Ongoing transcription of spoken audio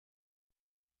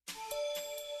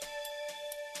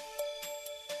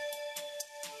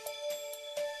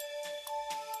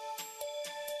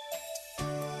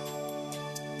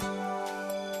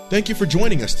Thank you for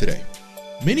joining us today.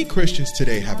 Many Christians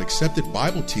today have accepted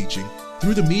Bible teaching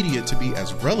through the media to be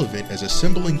as relevant as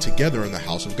assembling together in the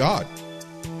house of God.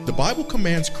 The Bible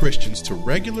commands Christians to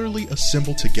regularly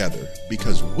assemble together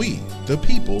because we, the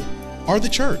people, are the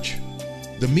church.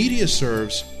 The media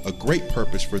serves a great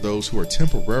purpose for those who are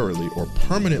temporarily or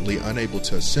permanently unable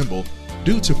to assemble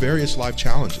due to various life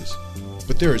challenges.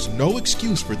 But there is no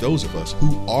excuse for those of us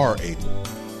who are able.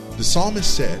 The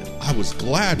psalmist said, "I was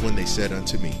glad when they said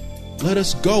unto me, let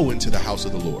us go into the house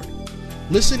of the Lord."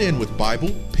 Listen in with Bible,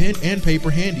 pen, and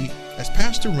paper handy as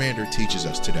Pastor Rander teaches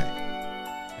us today.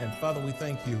 And Father, we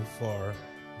thank you for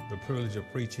the privilege of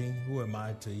preaching. Who am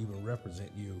I to even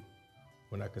represent you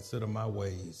when I consider my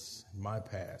ways, my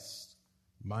past,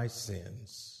 my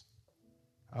sins?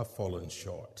 I've fallen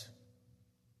short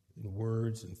in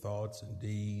words and thoughts and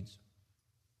deeds.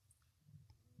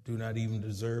 Do not even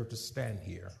deserve to stand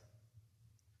here,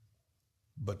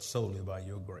 but solely by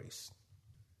your grace.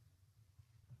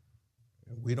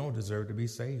 We don't deserve to be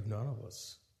saved, none of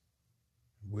us.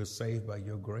 We're saved by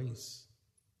your grace.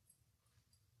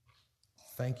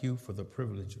 Thank you for the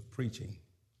privilege of preaching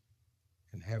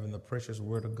and having the precious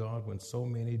word of God when so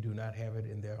many do not have it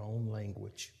in their own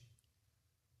language.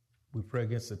 We pray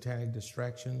against satanic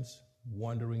distractions,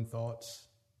 wandering thoughts.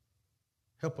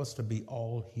 Help us to be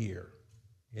all here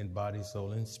in body,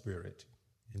 soul, and spirit.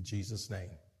 In Jesus'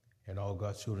 name. And all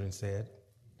God's children said,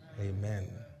 Amen.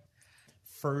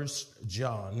 1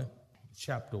 John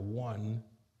chapter 1,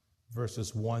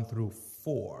 verses 1 through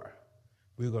 4.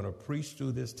 We're going to preach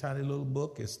through this tiny little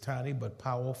book. It's tiny but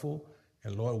powerful.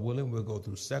 And Lord willing, we'll go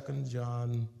through 2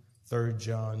 John, 3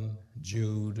 John,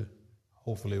 Jude,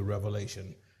 hopefully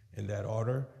Revelation, in that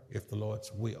order, if the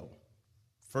Lord's will.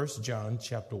 1 John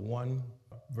chapter 1,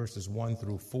 verses 1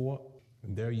 through 4.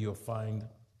 And there you'll find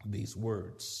these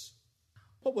words.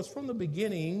 What was from the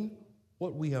beginning,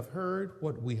 what we have heard,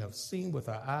 what we have seen with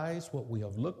our eyes, what we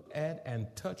have looked at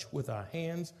and touched with our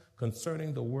hands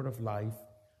concerning the word of life.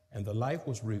 And the life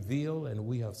was revealed, and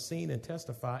we have seen and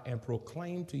testified and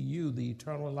proclaimed to you the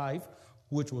eternal life,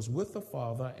 which was with the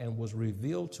Father and was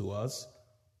revealed to us.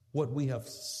 What we have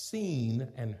seen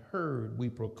and heard, we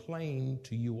proclaim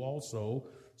to you also,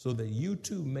 so that you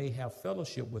too may have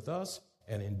fellowship with us.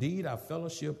 And indeed, our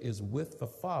fellowship is with the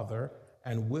Father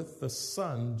and with the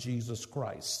Son, Jesus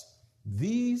Christ.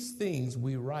 These things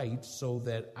we write so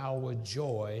that our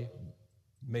joy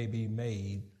may be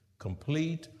made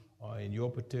complete, or in your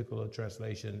particular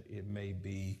translation, it may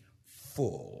be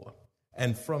full.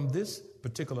 And from this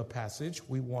particular passage,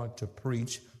 we want to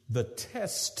preach the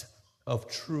test of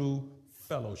true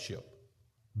fellowship.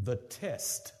 The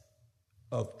test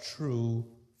of true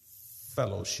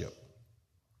fellowship.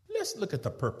 Let's look at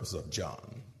the purpose of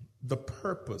John. The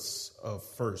purpose of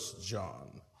 1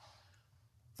 John.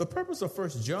 The purpose of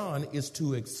 1 John is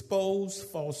to expose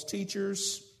false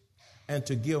teachers and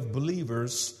to give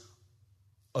believers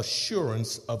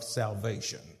assurance of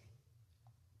salvation.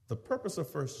 The purpose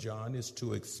of 1 John is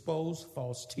to expose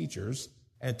false teachers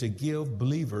and to give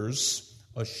believers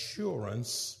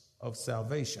assurance of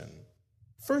salvation.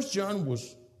 1 John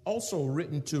was also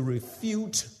written to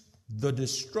refute the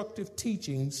destructive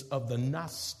teachings of the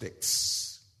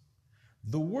Gnostics.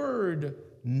 The word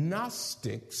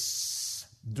Gnostics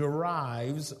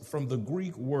derives from the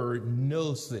Greek word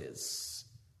gnosis,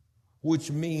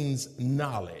 which means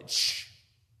knowledge.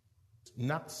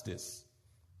 Gnostis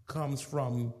comes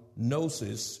from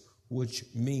gnosis, which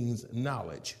means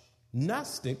knowledge.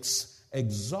 Gnostics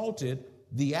exalted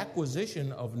the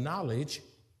acquisition of knowledge,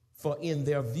 for in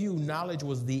their view, knowledge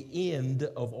was the end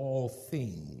of all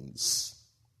things.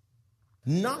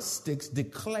 Gnostics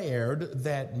declared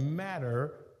that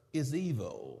matter is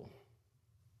evil.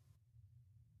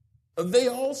 They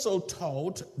also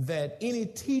taught that any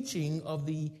teaching of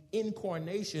the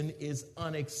incarnation is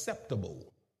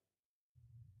unacceptable.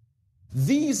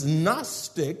 These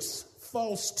Gnostics,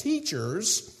 false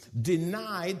teachers,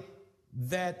 denied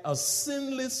that a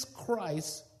sinless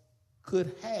Christ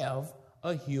could have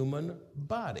a human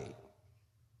body.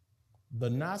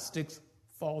 The Gnostics,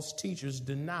 false teachers,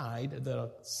 denied that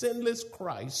a sinless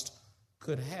Christ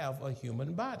could have a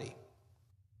human body.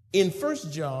 In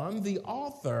 1 John, the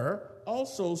author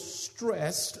also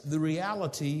stressed the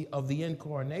reality of the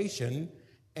incarnation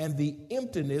and the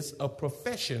emptiness of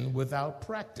profession without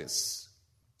practice.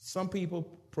 Some people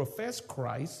profess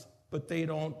Christ, but they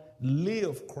don't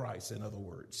live Christ, in other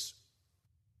words.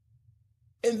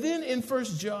 And then in 1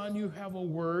 John, you have a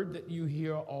word that you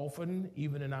hear often,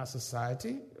 even in our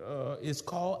society. It's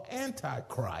called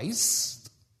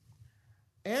Antichrist.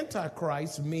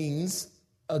 Antichrist means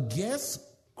against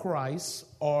Christ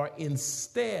or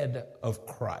instead of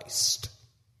Christ.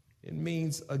 It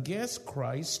means against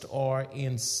Christ or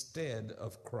instead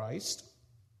of Christ.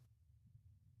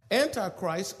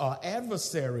 Antichrists are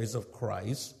adversaries of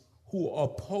Christ who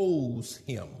oppose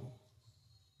him.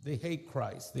 They hate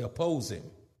Christ. They oppose him.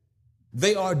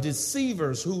 They are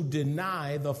deceivers who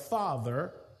deny the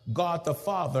Father, God the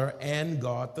Father, and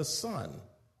God the Son.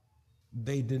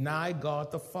 They deny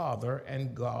God the Father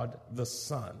and God the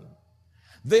Son.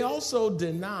 They also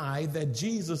deny that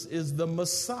Jesus is the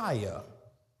Messiah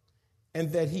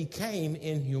and that he came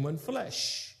in human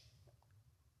flesh.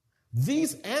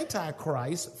 These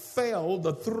antichrists fail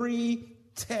the three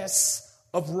tests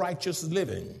of righteous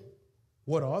living.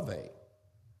 What are they?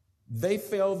 They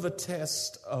fail the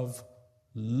test of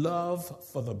love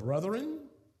for the brethren.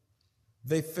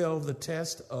 They fail the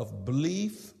test of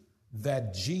belief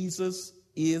that Jesus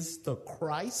is the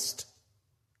Christ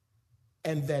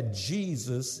and that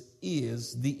Jesus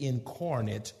is the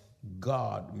incarnate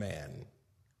God-man.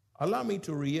 Allow me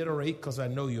to reiterate, because I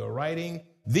know you're writing.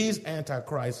 These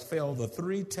antichrists fail the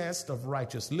three tests of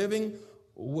righteous living,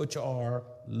 which are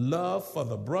love for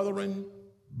the brethren,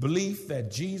 belief that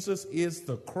Jesus is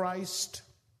the Christ,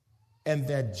 and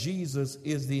that Jesus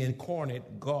is the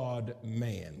incarnate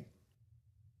God-man.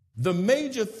 The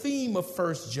major theme of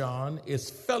 1 John is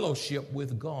fellowship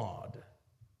with God.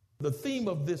 The theme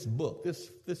of this book,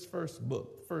 this first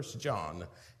book, 1 John,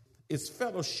 is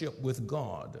fellowship with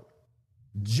God.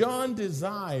 John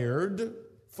desired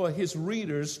for his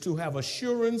readers to have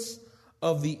assurance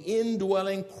of the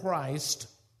indwelling Christ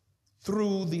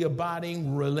through the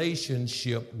abiding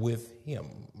relationship with him.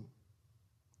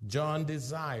 John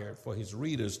desired for his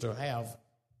readers to have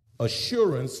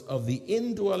assurance of the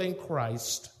indwelling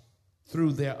Christ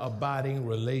through their abiding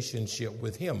relationship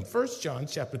with him. 1 John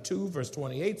chapter 2, verse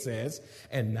 28 says,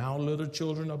 "And now, little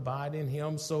children, abide in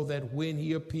him, so that when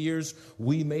he appears,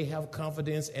 we may have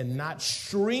confidence and not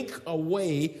shrink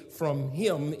away from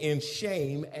him in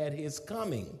shame at his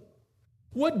coming."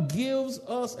 What gives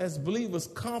us as believers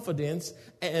confidence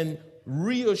and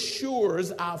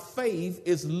reassures our faith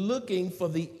is looking for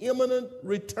the imminent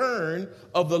return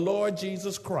of the Lord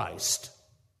Jesus Christ.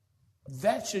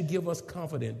 That should give us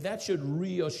confidence. That should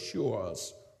reassure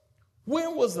us.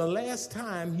 When was the last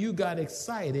time you got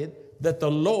excited that the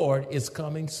Lord is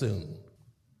coming soon?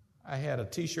 I had a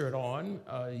T-shirt on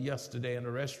yesterday in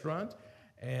a restaurant,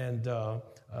 and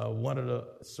one of the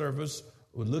servers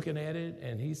was looking at it,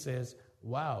 and he says,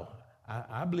 "Wow,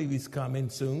 I believe he's coming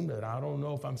soon, but I don't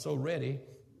know if I'm so ready."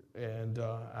 And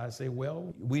I say,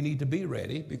 well, we need to be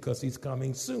ready because he's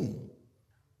coming soon.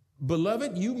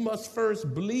 Beloved, you must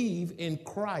first believe in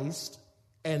Christ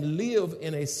and live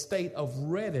in a state of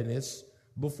readiness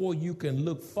before you can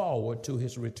look forward to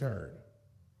his return.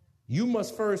 You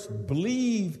must first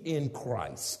believe in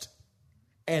Christ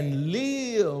and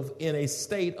live in a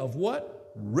state of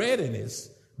what?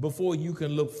 Readiness before you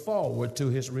can look forward to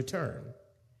his return.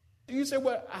 You say,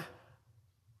 well,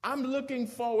 I'm looking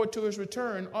forward to his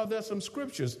return. Are there some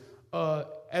scriptures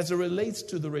as it relates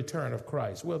to the return of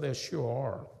Christ? Well, there sure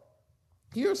are.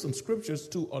 Here are some scriptures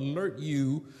to alert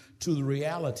you to the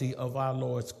reality of our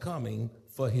Lord's coming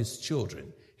for his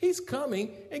children. He's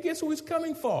coming, and guess who he's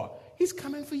coming for? He's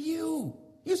coming for you.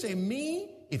 You say,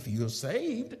 me? If you're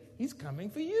saved, he's coming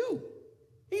for you.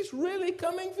 He's really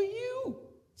coming for you.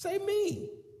 Say, me.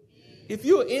 If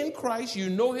you're in Christ, you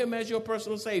know him as your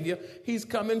personal Savior, he's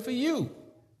coming for you.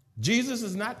 Jesus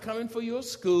is not coming for your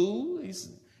school.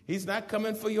 He's not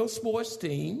coming for your sports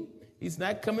team. He's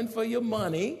not coming for your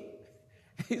money.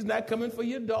 He's not coming for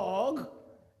your dog.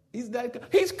 He's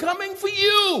coming for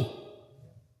you.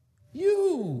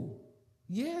 You.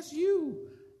 Yes, you.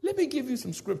 Let me give you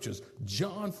some scriptures.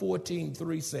 John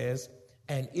 14:3 says,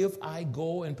 "And if I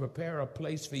go and prepare a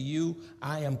place for you,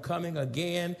 I am coming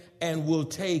again and will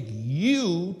take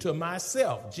you to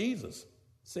myself." Jesus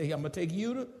say, I'm going to take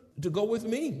you to go with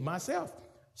me, myself,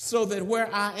 so that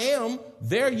where I am,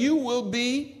 there you will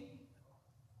be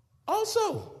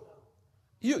also.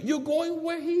 You're going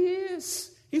where he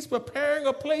is. He's preparing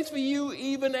a place for you,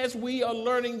 even as we are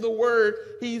learning the word.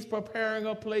 He's preparing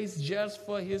a place just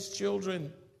for his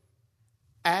children.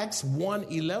 Acts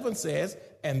 1:11 says,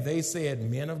 "And they said,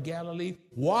 Men of Galilee,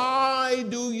 why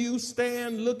do you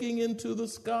stand looking into the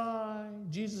sky?"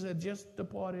 Jesus had just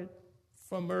departed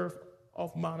from earth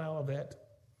off Mount Olivet.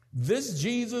 "This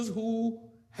Jesus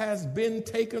who has been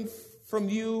taken from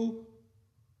you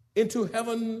into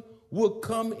heaven will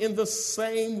come in the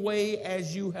same way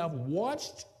as you have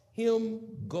watched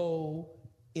him go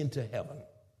into heaven."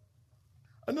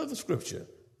 Another scripture,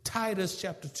 Titus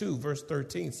chapter 2, verse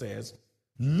 13 says,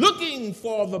 looking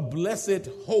for the blessed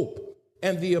hope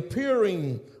and the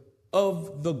appearing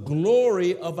of the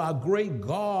glory of our great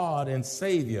God and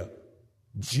Savior,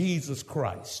 Jesus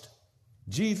Christ.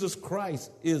 Jesus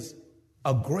Christ is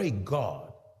a great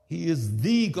God. He is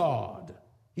the God.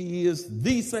 He is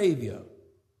the Savior,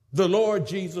 the Lord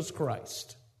Jesus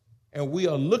Christ. And we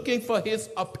are looking for his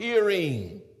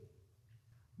appearing.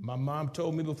 My mom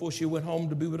told me before she went home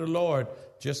to be with the Lord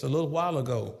just a little while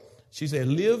ago, she said,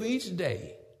 live each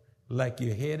day like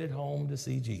you're headed home to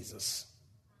see Jesus.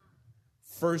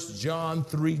 1 John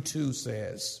 3:2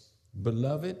 says,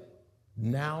 beloved,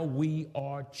 now we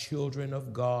are children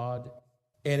of God,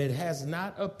 and it has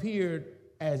not appeared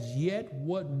as yet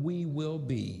what we will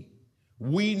be.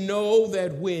 We know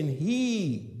that when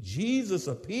he, Jesus,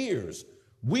 appears,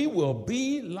 we will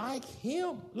be like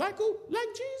him. Like who? Like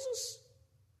Jesus.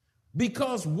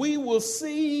 Because we will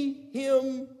see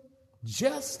him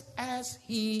just as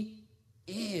he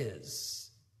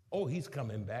is. Oh, he's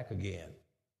coming back again.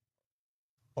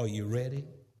 Are you ready?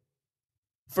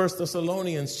 1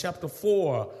 Thessalonians chapter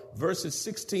 4, verses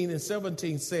 16 and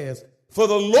 17 says, for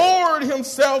the Lord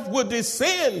himself will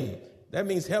descend. That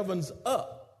means heaven's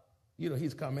up. You know,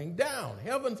 he's coming down.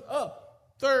 Heaven's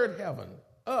up. Third heaven,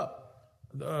 up.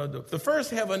 The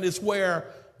first heaven is where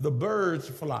the birds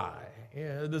fly.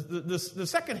 Yeah, the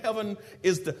second heaven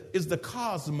is the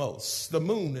cosmos, the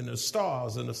moon and the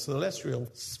stars and the celestial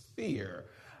sphere.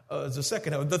 Is the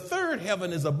second heaven. The third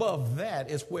heaven is above that.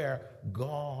 Is where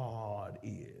God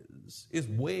is. It's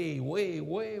way, way,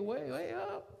 way, way, way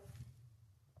up.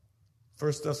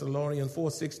 1 Thessalonians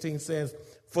 4:16 says,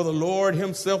 for the Lord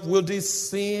himself will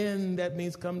descend, that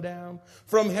means come down,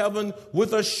 from heaven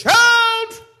with a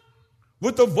shout,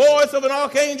 with the voice of an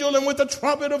archangel and with the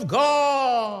trumpet of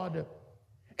God.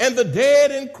 And the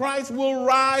dead in Christ will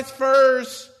rise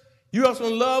first. You have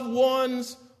some loved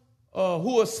ones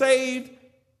who are saved,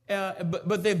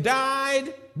 but they've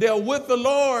died. They're with the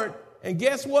Lord. And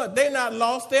guess what? They're not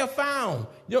lost. They're found.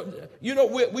 You know,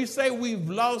 we say we've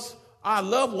lost our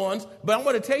loved ones, but I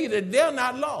want to tell you that they're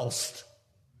not lost.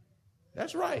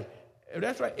 That's right.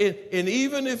 That's right. And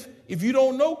even if you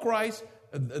don't know Christ,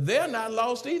 they're not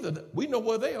lost either. We know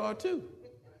where they are too.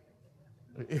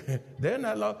 They're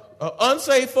not lost.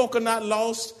 Unsaved folk are not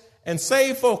lost, and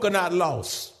saved folk are not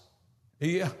lost.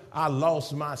 Yeah, I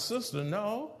lost my sister.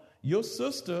 No, your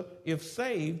sister, if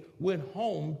saved, went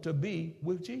home to be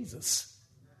with Jesus.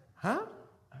 Huh?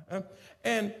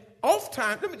 And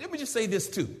oftentimes, let me just say this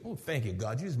too. Oh, thank you,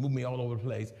 God. You just moved me all over the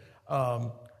place.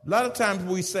 A lot of times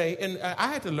we say, and I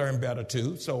had to learn better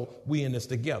too, so we in this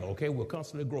together, okay? We're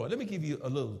constantly growing. Let me give you a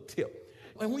little tip.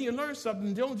 And when you learn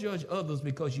something, don't judge others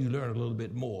because you learn a little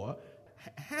bit more.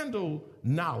 Handle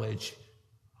knowledge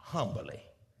humbly,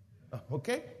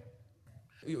 okay?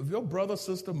 If your brother,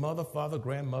 sister, mother, father,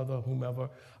 grandmother,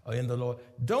 whomever are in the Lord,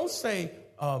 don't say,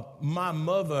 my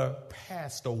mother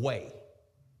passed away.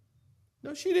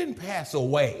 No, she didn't pass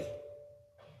away.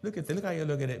 Look how you're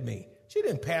looking at me. She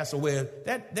didn't pass away.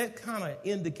 That kind of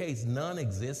indicates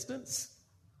non-existence.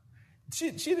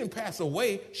 She didn't pass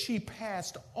away. She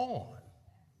passed on.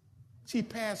 She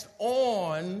passed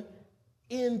on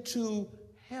into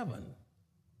heaven.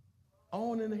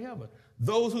 On into heaven.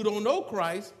 Those who don't know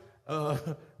Christ,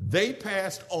 they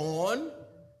passed on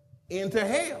into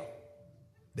hell.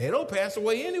 They don't pass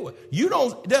away anyway.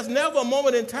 There's never a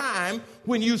moment in time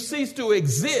when you cease to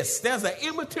exist. There's an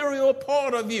immaterial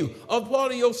part of you, a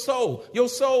part of your soul. Your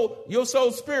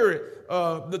soul spirit.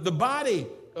 The body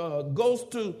goes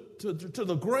to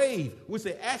the grave. We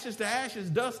say ashes to ashes,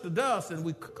 dust to dust, and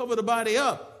we cover the body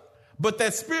up. But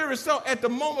that spirit soul, at the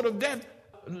moment of death,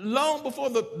 long before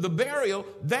the burial,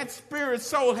 that spirit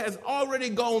soul has already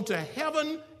gone to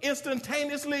heaven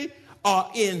instantaneously, or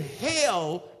in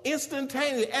hell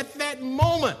instantaneously at that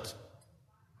moment.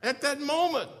 At that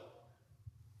moment.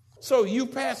 So you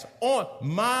pass on.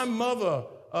 My mother,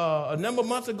 a number of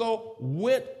months ago,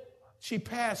 she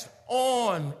passed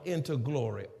on into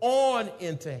glory, on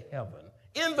into heaven,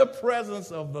 in the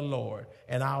presence of the Lord,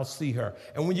 and I'll see her.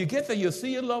 And when you get there, you'll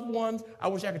see your loved ones. I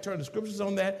wish I could turn the scriptures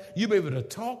on that. You'll be able to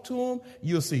talk to them.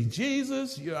 You'll see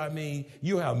Jesus. You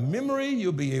have memory.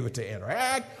 You'll be able to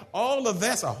interact. All of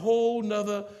that's a whole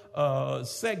nother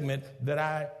segment that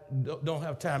I don't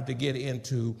have time to get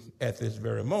into at this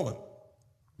very moment.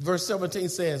 Verse 17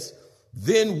 says,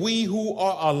 then we who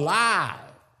are alive,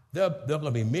 there are going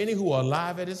to be many who are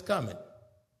alive at his coming,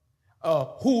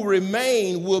 who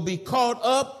remain will be caught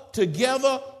up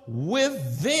together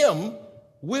with them.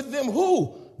 With them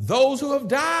who? Those who have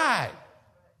died.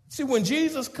 See, when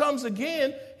Jesus comes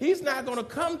again, he's not going to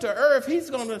come to earth. He's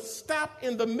going to stop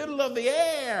in the middle of the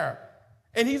air.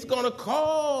 And he's going to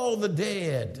call the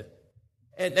dead.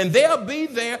 And they'll be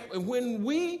there. And when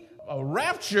we are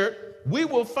raptured, we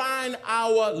will find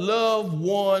our loved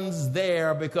ones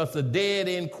there, because the dead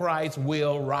in Christ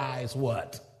will rise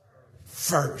what?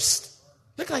 First.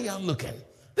 Look how y'all looking.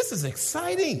 This is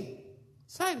exciting.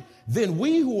 Exciting. Then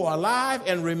we who are alive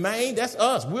and remain, that's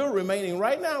us. We're remaining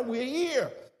right now. We're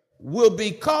here. Will be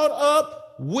caught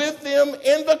up with them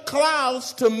in the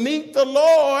clouds to meet the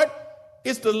Lord.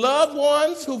 It's the loved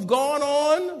ones who've gone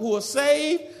on, who are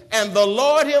saved, and the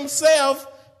Lord himself.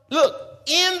 Look,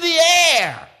 in the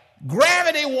air.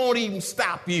 Gravity won't even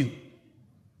stop you.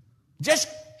 Just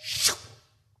shoo.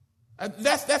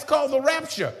 That's called the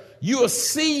rapture. You are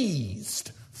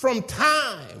seized from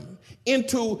time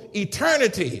into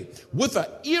eternity with an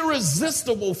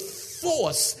irresistible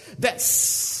force that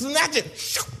snatches.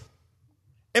 Shoo.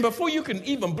 And before you can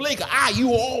even blink an eye,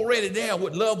 you are already there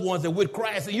with loved ones and with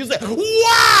Christ. And you say,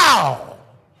 wow,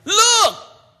 look,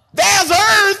 there's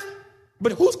earth.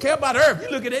 But who's care about earth?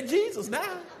 You're looking at Jesus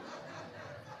now.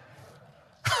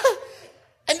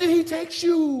 And then he takes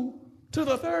you to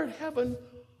the third heaven,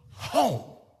 home.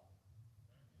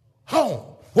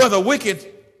 Home, where the wicked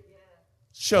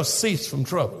shall cease from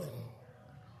troubling.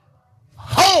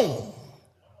 Home,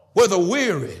 where the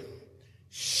weary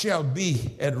shall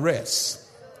be at rest.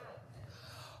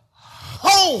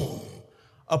 Home,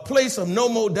 a place of no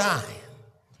more dying,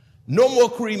 no more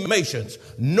cremations,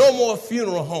 no more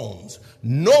funeral homes,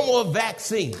 no more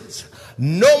vaccines,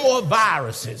 no more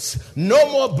viruses,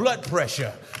 no more blood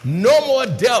pressure, no more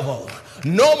devil,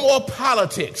 no more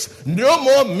politics, no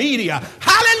more media.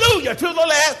 Hallelujah to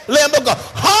the Lamb of God.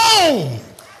 Home.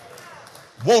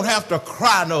 Won't have to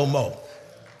cry no more.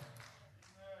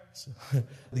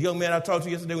 The young man I talked to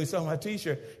yesterday, when he saw my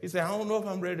t-shirt, he said, I don't know if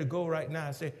I'm ready to go right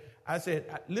now. I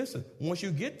said, listen, once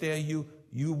you get there, you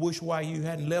wish why you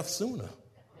hadn't left sooner.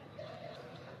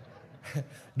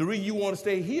 The reason you want to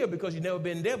stay here because you've never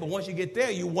been there, but once you get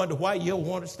there, you wonder why you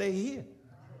want to stay here.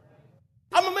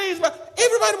 I'm amazed by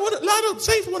everybody. A lot of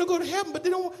saints want to go to heaven, but they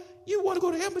don't. You want to go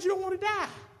to heaven, but you don't want to die.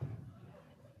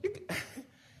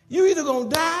 You either going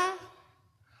to die,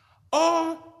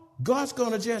 or God's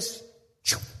going to just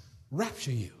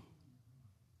rapture you.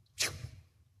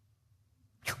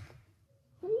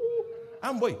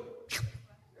 I'm waiting.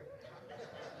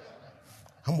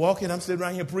 I'm walking. I'm sitting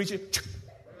around here preaching.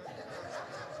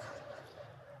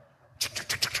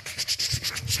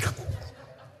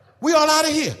 We all out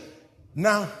of here.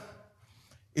 Now,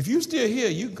 if you're still here,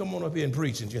 you can come on up here and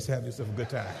preach and just have yourself a good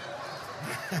time.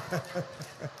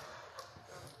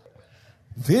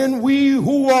 Then we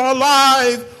who are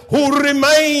alive, who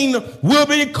remain, will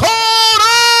be caught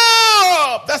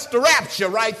up. That's the rapture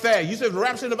right there. You said the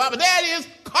rapture in the Bible. There it is.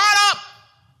 Caught up.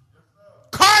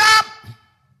 Caught up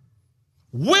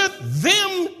with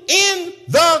them in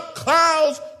the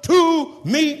clouds to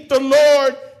meet the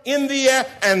Lord in the air.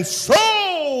 And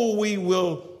so we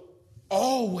will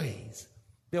always,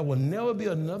 there will never be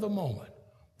another moment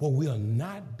where we'll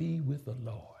not be with the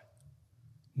Lord.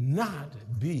 Not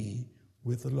be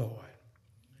with the Lord.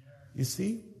 You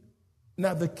see?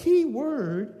 Now the key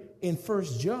word in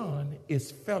 1 John is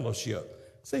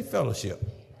fellowship. Say fellowship.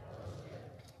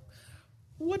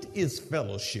 What is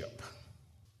fellowship?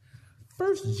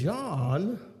 1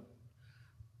 John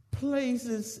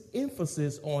places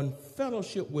emphasis on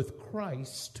fellowship with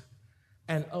Christ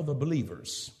and other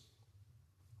believers.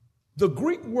 The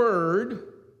Greek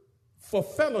word for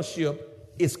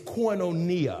fellowship is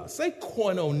koinonia. Say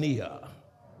koinonia.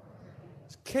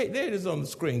 There it is on the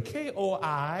screen.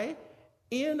 Koinonia,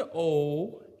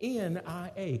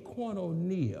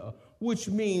 koinonia, which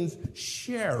means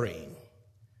sharing.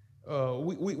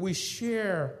 We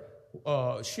share,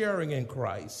 sharing in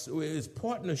Christ. It's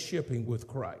partnershiping with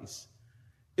Christ.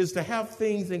 Is to have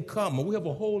things in common. We have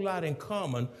a whole lot in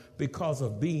common because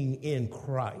of being in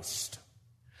Christ.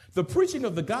 The preaching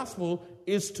of the gospel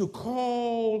is to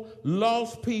call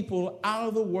lost people out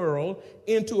of the world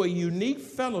into a unique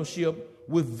fellowship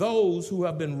with those who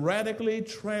have been radically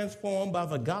transformed by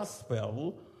the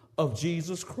gospel of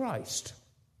Jesus Christ.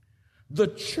 The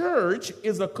church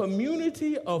is a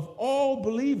community of all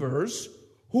believers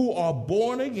who are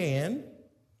born again.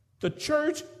 The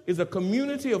church is a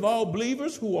community of all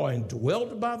believers who are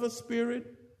indwelt by the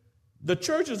Spirit. The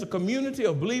church is a community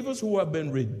of believers who have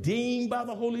been redeemed by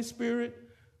the Holy Spirit.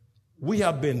 We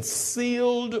have been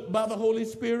sealed by the Holy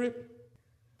Spirit.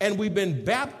 And we've been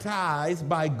baptized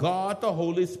by God, the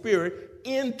Holy Spirit,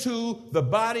 into the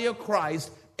body of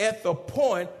Christ at the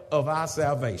point of our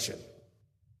salvation.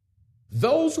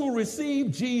 Those who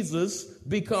receive Jesus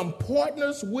become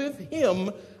partners with him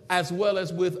as well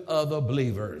as with other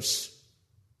believers.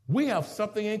 We have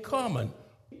something in common.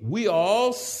 We are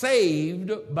all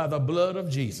saved by the blood of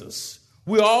Jesus.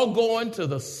 We're all going to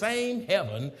the same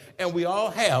heaven, and we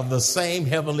all have the same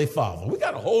heavenly Father. We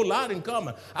got a whole lot in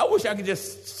common. I wish I could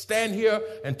just stand here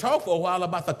and talk for a while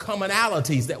about the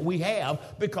commonalities that we have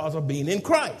because of being in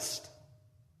Christ.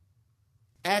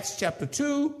 Acts chapter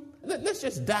 2. Let's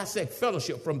just dissect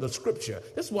fellowship from the scripture.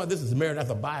 This is why this is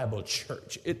Maranatha Bible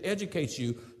Church. It educates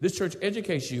you. This church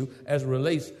educates you as it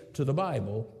relates to the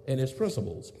Bible and its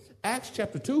principles. Acts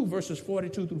chapter 2, verses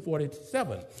 42 through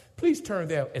 47. Please turn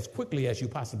there as quickly as you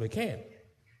possibly can.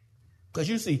 Because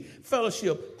you see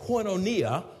fellowship,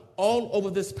 koinonia, all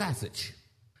over this passage.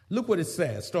 Look what it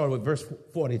says, starting with verse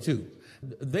 42.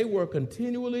 They were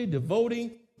continually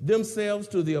devoting themselves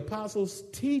to the apostles'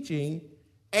 teaching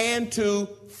and to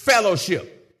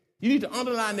fellowship. You need to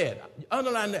underline that.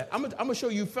 Underline that. I'm going to show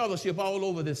you fellowship all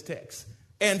over this text.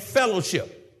 And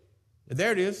fellowship.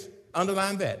 There it is.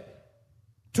 Underline that.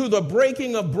 To the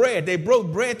breaking of bread. They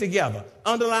broke bread together.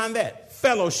 Underline that.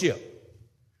 Fellowship.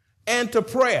 And to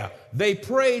prayer. They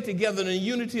prayed together in the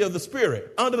unity of the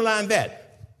Spirit. Underline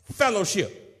that.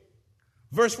 Fellowship.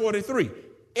 Verse 43.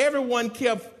 Everyone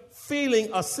kept feeling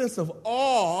a sense of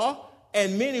awe,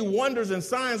 and many wonders and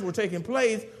signs were taking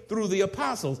place through the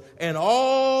apostles. And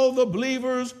all the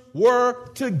believers were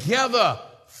together.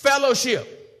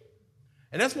 Fellowship.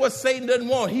 And that's what Satan doesn't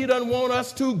want. He doesn't want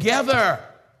us together.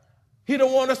 He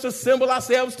don't want us to assemble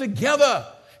ourselves together.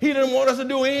 He doesn't want us to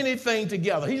do anything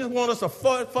together. He just wants us to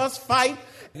fuss, fight,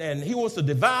 and he wants to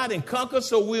divide and conquer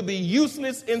so we'll be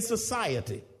useless in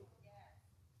society.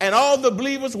 And all the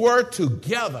believers were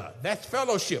together. That's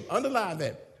fellowship. Underline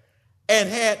that. And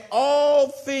had all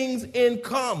things in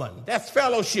common. That's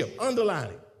fellowship.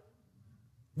 Underline it.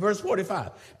 Verse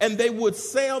 45. And they would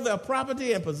sell their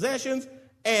property and possessions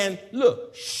and,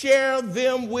 look, share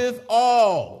them with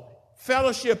all.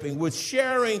 Fellowshipping with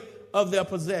sharing of their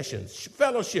possessions.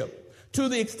 Fellowship. To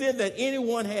the extent that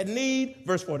anyone had need.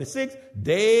 Verse 46.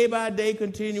 Day by day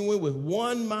continuing with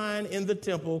one mind in the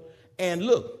temple. And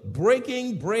look,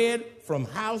 breaking bread from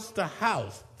house to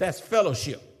house. That's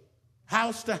fellowship.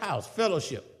 House to house,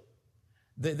 fellowship.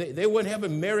 They weren't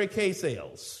having Mary Kay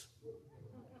sales,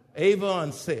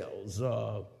 Avon sales,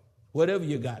 whatever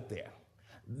you got there.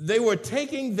 They were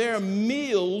taking their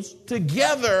meals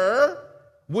together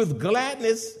with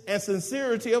gladness and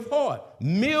sincerity of heart.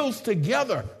 Meals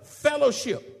together,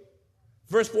 fellowship.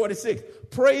 Verse 46,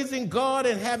 praising God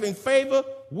and having favor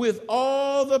with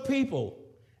all the people.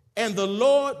 And the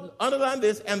Lord, underline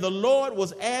this, and the Lord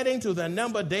was adding to their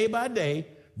number day by day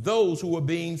those who were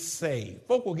being saved.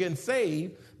 Folk were getting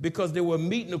saved because they were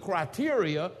meeting the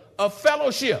criteria of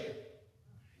fellowship.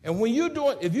 And when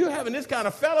if you're having this kind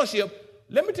of fellowship,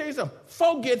 let me tell you something.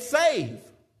 Folk get saved.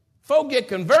 Folk get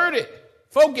converted.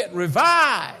 Folk get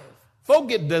revived. Folk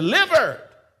get delivered.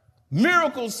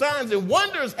 Miracles, signs, and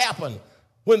wonders happen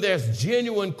when there's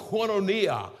genuine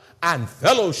koinonia and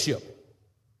fellowship.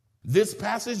 This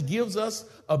passage gives us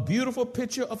a beautiful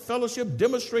picture of fellowship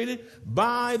demonstrated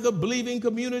by the believing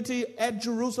community at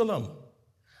Jerusalem.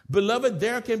 Beloved,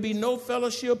 there can be no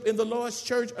fellowship in the Lord's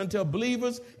church until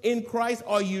believers in Christ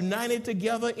are united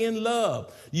together in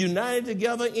love, united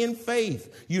together in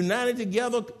faith, united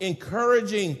together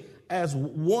encouraging as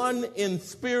one in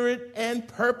spirit and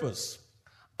purpose.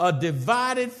 A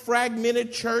divided,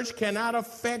 fragmented church cannot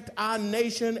affect our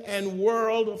nation and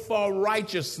world for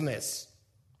righteousness.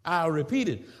 I'll repeat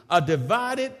it. A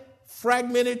divided,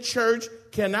 fragmented church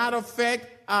cannot affect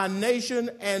our nation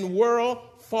and world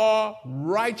for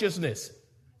righteousness.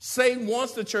 Satan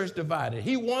wants the church divided.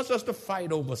 He wants us to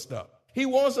fight over stuff. He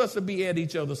wants us to be at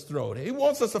each other's throat. He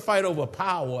wants us to fight over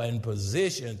power and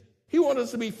position. He wants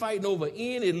us to be fighting over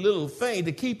any little thing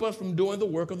to keep us from doing the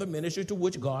work of the ministry to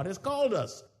which God has called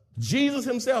us. Jesus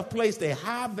himself placed a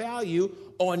high value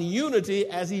on unity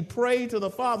as he prayed to the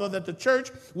Father that the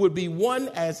church would be one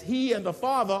as he and the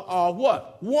Father are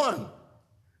what? One.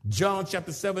 John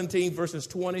chapter 17 verses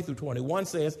 20 through 21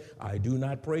 says, I do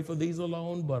not pray for these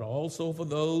alone, but also for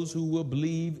those who will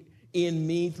believe in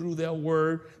me through their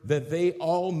word, that they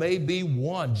all may be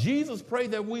one. Jesus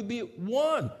prayed that we be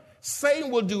one.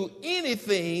 Satan will do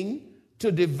anything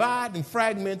to divide and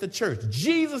fragment the church.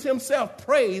 Jesus himself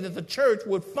prayed that the church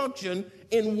would function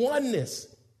in oneness.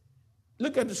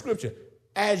 Look at the scripture.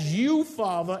 As you,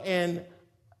 Father,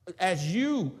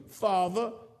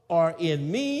 are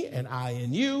in me and I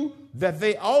in you, that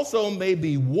they also may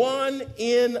be one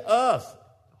in us.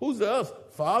 Who's the us?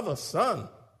 Father, Son,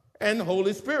 and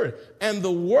Holy Spirit. And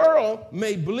the world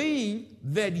may believe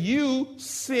that you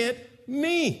sent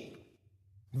me.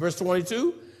 Verse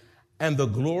 22. And the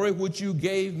glory which you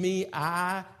gave me,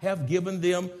 I have given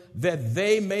them, that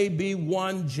they may be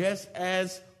one just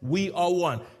as we are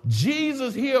one.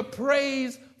 Jesus here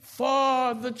prays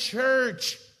for the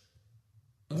church.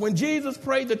 When Jesus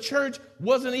prayed, the church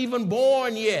wasn't even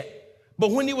born yet.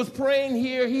 But when he was praying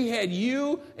here, he had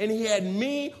you and he had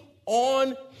me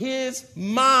on his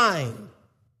mind.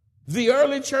 The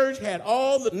early church had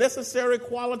all the necessary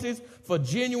qualities for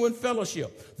genuine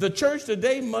fellowship. The church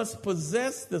today must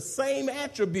possess the same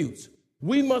attributes.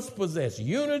 We must possess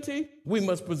unity. We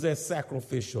must possess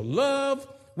sacrificial love.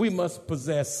 We must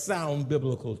possess sound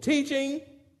biblical teaching.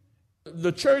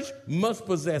 The church must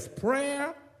possess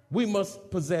prayer. We must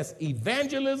possess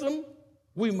evangelism.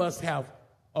 We must have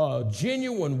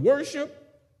genuine worship.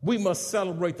 We must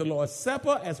celebrate the Lord's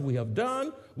Supper as we have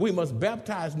done. We must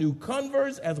baptize new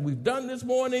converts as we've done this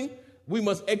morning. We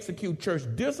must execute church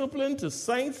discipline to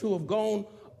saints who have gone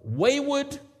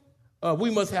wayward. We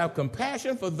must have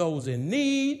compassion for those in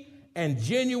need and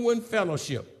genuine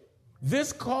fellowship.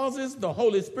 This causes the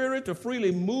Holy Spirit to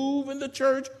freely move in the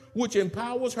church, which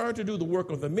empowers her to do the work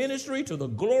of the ministry to the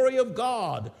glory of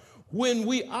God. When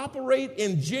we operate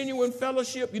in genuine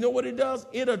fellowship, you know what it does?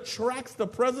 It attracts the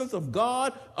presence of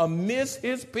God amidst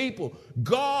his people.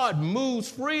 God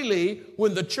moves freely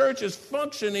when the church is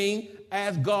functioning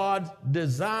as God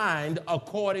designed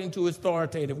according to his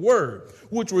authoritative word,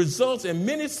 which results in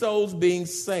many souls being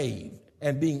saved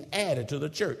and being added to the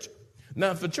church.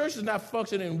 Now, if the church is not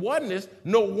functioning in oneness,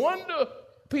 no wonder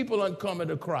people aren't coming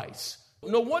to Christ.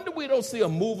 No wonder we don't see a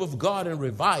move of God in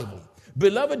revival.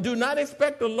 Beloved, do not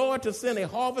expect the Lord to send a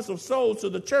harvest of souls to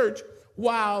the church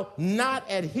while not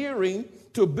adhering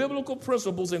to biblical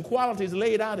principles and qualities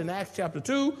laid out in Acts chapter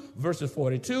 2, verses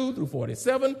 42 through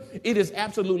 47. It is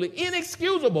absolutely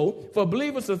inexcusable for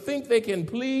believers to think they can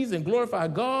please and glorify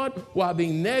God while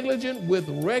being negligent with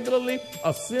regularly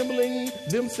assembling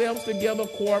themselves together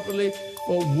corporately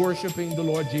for worshiping the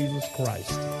Lord Jesus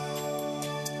Christ.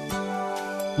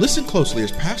 Listen closely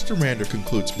as Pastor Rander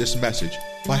concludes this message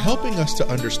by helping us to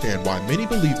understand why many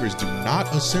believers do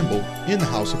not assemble in the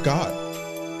house of God.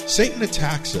 Satan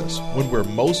attacks us when we're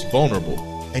most vulnerable,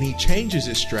 and he changes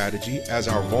his strategy as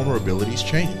our vulnerabilities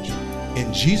change.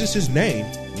 In Jesus' name,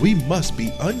 we must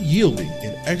be unyielding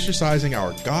in exercising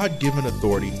our God-given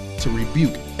authority to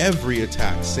rebuke every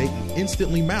attack Satan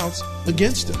instantly mounts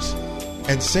against us.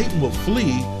 And Satan will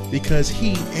flee because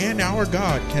he and our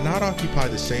God cannot occupy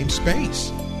the same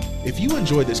space. If you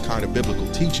enjoy this kind of biblical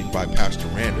teaching by Pastor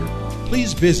Rander,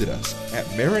 please visit us at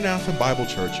Maranatha Bible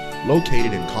Church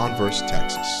located in Converse,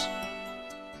 Texas.